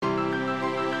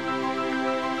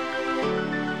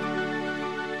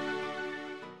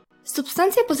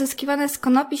Substancje pozyskiwane z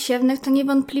konopi siewnych to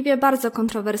niewątpliwie bardzo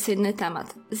kontrowersyjny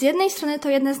temat. Z jednej strony to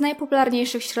jeden z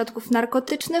najpopularniejszych środków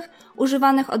narkotycznych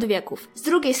używanych od wieków. Z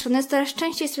drugiej strony coraz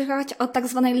częściej słychać o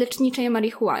tzw. leczniczej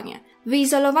marihuanie.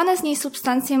 Wyizolowane z niej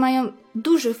substancje mają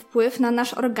duży wpływ na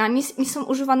nasz organizm i są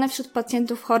używane wśród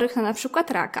pacjentów chorych na np.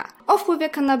 raka. O wpływie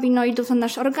kannabinoidów na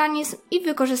nasz organizm i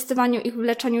wykorzystywaniu ich w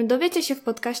leczeniu dowiecie się w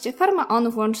podcaście Pharma On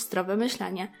Włącz Zdrowe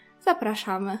Myślenie.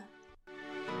 Zapraszamy.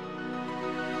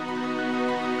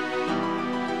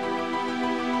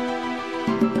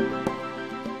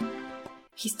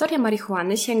 Historia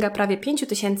marihuany sięga prawie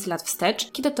 5000 lat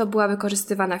wstecz, kiedy to była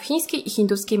wykorzystywana w chińskiej i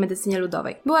hinduskiej medycynie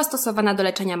ludowej. Była stosowana do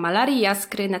leczenia malarii,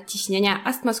 jaskry, nadciśnienia,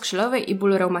 astmy skrzylowej i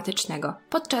bólu reumatycznego.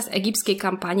 Podczas egipskiej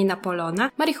kampanii Napoleona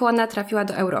marihuana trafiła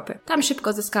do Europy. Tam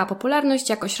szybko zyskała popularność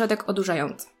jako środek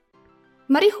odurzający.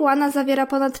 Marihuana zawiera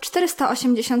ponad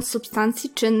 480 substancji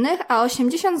czynnych, a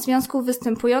 80 związków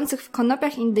występujących w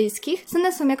konopiach indyjskich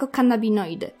znane są jako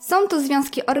kannabinoidy. Są to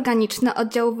związki organiczne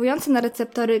oddziałujące na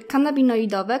receptory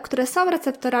kannabinoidowe, które są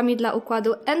receptorami dla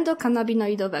układu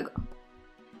endokannabinoidowego.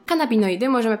 Kannabinoidy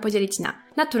możemy podzielić na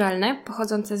naturalne,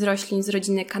 pochodzące z roślin z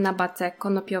rodziny Cannabaceae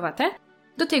konopiowate.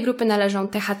 Do tej grupy należą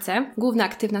THC, główna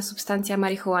aktywna substancja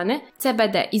marihuany,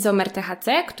 CBD, izomer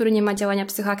THC, który nie ma działania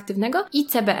psychoaktywnego, i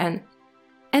CBN.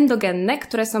 Endogenne,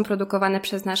 które są produkowane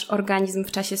przez nasz organizm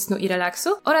w czasie snu i relaksu,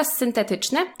 oraz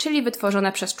syntetyczne, czyli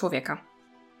wytworzone przez człowieka.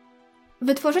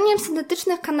 Wytworzeniem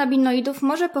syntetycznych kannabinoidów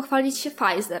może pochwalić się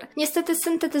Pfizer. Niestety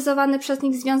syntetyzowany przez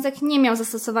nich związek nie miał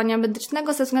zastosowania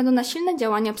medycznego ze względu na silne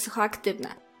działania psychoaktywne.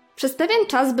 Przez pewien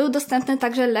czas był dostępny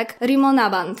także lek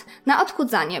Rimonabant na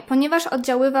odchudzanie, ponieważ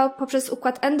oddziaływał poprzez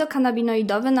układ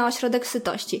endokannabinoidowy na ośrodek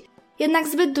sytości. Jednak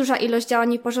zbyt duża ilość działań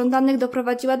niepożądanych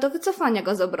doprowadziła do wycofania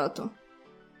go z obrotu.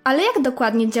 Ale jak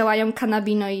dokładnie działają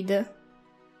kannabinoidy?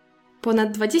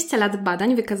 Ponad 20 lat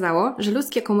badań wykazało, że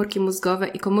ludzkie komórki mózgowe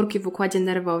i komórki w układzie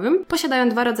nerwowym posiadają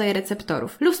 2 rodzaje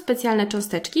receptorów lub specjalne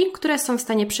cząsteczki, które są w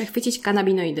stanie przechwycić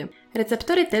kannabinoidy.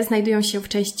 Receptory te znajdują się w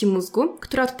części mózgu,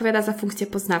 która odpowiada za funkcje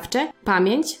poznawcze,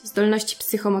 pamięć, zdolności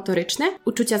psychomotoryczne,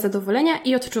 uczucia zadowolenia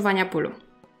i odczuwania bólu.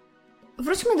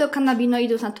 Wróćmy do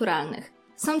kannabinoidów naturalnych.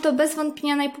 Są to bez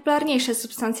wątpienia najpopularniejsze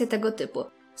substancje tego typu.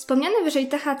 Wspomniane wyżej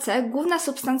THC, główna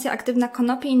substancja aktywna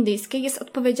konopi indyjskiej, jest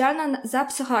odpowiedzialna za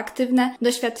psychoaktywne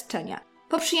doświadczenia.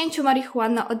 Po przyjęciu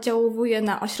marihuana oddziałuje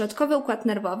na ośrodkowy układ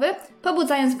nerwowy,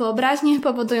 pobudzając wyobraźnię,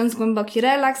 powodując głęboki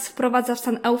relaks, wprowadza w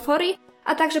stan euforii,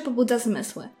 a także pobudza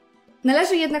zmysły.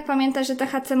 Należy jednak pamiętać, że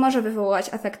THC może wywoływać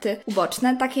efekty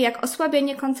uboczne, takie jak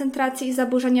osłabienie koncentracji,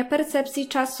 zaburzenia percepcji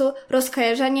czasu,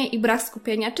 rozkojarzenie i brak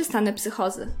skupienia czy stany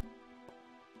psychozy.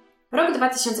 Rok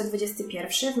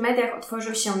 2021 w mediach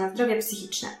otworzył się na zdrowie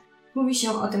psychiczne. Mówi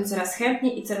się o tym coraz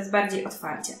chętniej i coraz bardziej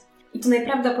otwarcie. I to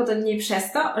najprawdopodobniej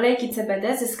przez to olejki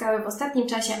CBD zyskały w ostatnim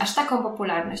czasie aż taką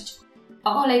popularność.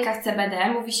 O olejkach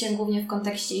CBD mówi się głównie w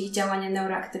kontekście ich działania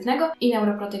neuroaktywnego i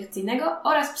neuroprotekcyjnego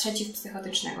oraz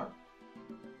przeciwpsychotycznego.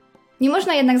 Nie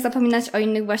można jednak zapominać o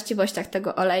innych właściwościach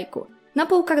tego olejku. Na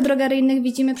półkach drogeryjnych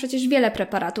widzimy przecież wiele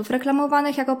preparatów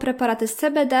reklamowanych jako preparaty z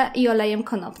CBD i olejem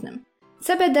konopnym.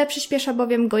 CBD przyspiesza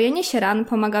bowiem gojenie się ran,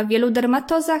 pomaga w wielu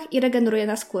dermatozach i regeneruje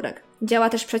naskórek. Działa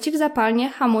też przeciwzapalnie,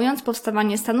 hamując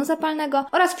powstawanie stanu zapalnego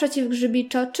oraz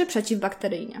przeciwgrzybiczo czy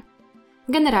przeciwbakteryjnie.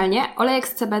 Generalnie olejek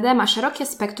z CBD ma szerokie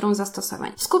spektrum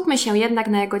zastosowań. Skupmy się jednak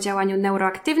na jego działaniu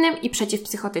neuroaktywnym i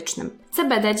przeciwpsychotycznym.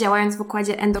 CBD, działając w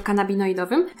układzie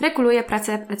endokannabinoidowym, reguluje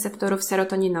pracę receptorów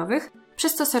serotoninowych,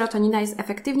 przez co serotonina jest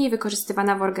efektywniej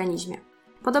wykorzystywana w organizmie.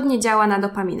 Podobnie działa na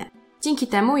dopaminę. Dzięki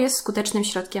temu jest skutecznym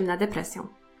środkiem na depresję.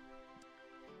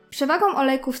 Przewagą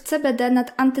olejków CBD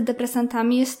nad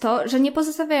antydepresantami jest to, że nie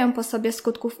pozostawiają po sobie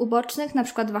skutków ubocznych,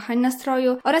 np. wahań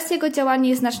nastroju, oraz jego działanie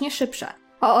jest znacznie szybsze.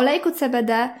 O olejku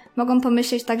CBD mogą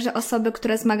pomyśleć także osoby,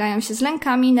 które zmagają się z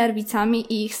lękami,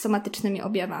 nerwicami i ich somatycznymi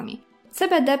objawami.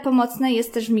 CBD pomocne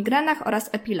jest też w migrenach oraz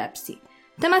epilepsji.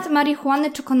 Temat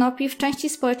marihuany czy konopi w części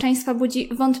społeczeństwa budzi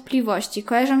wątpliwości,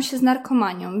 kojarzą się z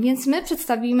narkomanią, więc my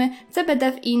przedstawimy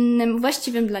CBD w innym,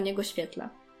 właściwym dla niego świetle.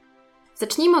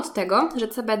 Zacznijmy od tego, że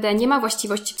CBD nie ma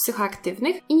właściwości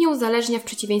psychoaktywnych i nie uzależnia w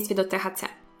przeciwieństwie do THC.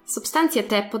 Substancje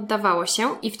te poddawało się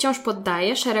i wciąż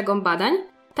poddaje szeregom badań,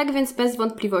 tak więc bez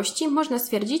wątpliwości można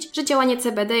stwierdzić, że działanie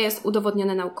CBD jest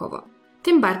udowodnione naukowo.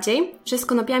 Tym bardziej, że z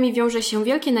konopiami wiąże się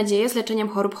wielkie nadzieje z leczeniem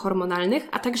chorób hormonalnych,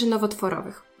 a także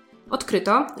nowotworowych.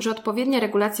 Odkryto, że odpowiednia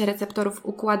regulacja receptorów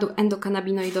układu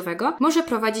endokannabinoidowego może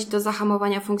prowadzić do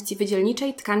zahamowania funkcji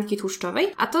wydzielniczej tkanki tłuszczowej,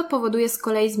 a to powoduje z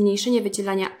kolei zmniejszenie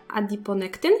wydzielania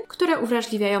adiponektyn, które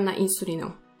uwrażliwiają na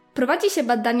insulinę. Prowadzi się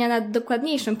badania nad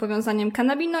dokładniejszym powiązaniem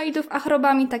kannabinoidów a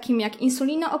chorobami takimi jak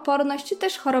insulinooporność czy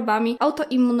też chorobami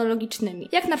autoimmunologicznymi,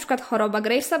 jak na przykład choroba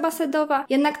Gravesa-Basedowa.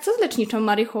 Jednak co z leczniczą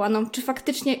marihuaną? Czy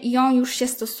faktycznie ją już się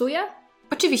stosuje?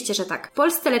 Oczywiście, że tak. W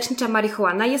Polsce lecznicza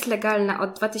marihuana jest legalna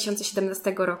od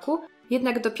 2017 roku,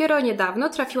 jednak dopiero niedawno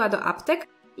trafiła do aptek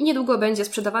i niedługo będzie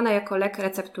sprzedawana jako lek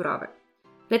recepturowy.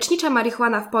 Lecznicza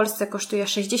marihuana w Polsce kosztuje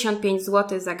 65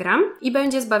 zł za gram i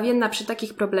będzie zbawienna przy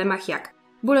takich problemach jak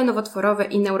bóle nowotworowe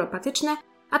i neuropatyczne,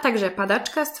 a także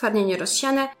padaczka, stwardnienie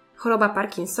rozsiane, choroba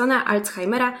Parkinsona,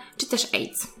 Alzheimera czy też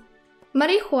AIDS.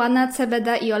 Marihuana,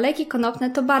 CBD i olejki konopne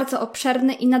to bardzo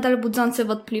obszerny i nadal budzący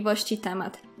wątpliwości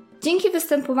temat. Dzięki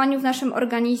występowaniu w naszym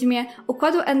organizmie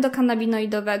układu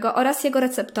endokannabinoidowego oraz jego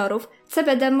receptorów,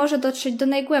 CBD może dotrzeć do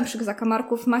najgłębszych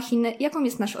zakamarków machiny, jaką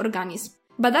jest nasz organizm.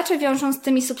 Badacze wiążą z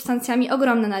tymi substancjami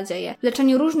ogromne nadzieje w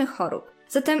leczeniu różnych chorób.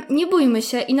 Zatem nie bójmy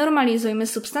się i normalizujmy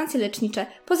substancje lecznicze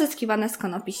pozyskiwane z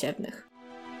konopi siewnych.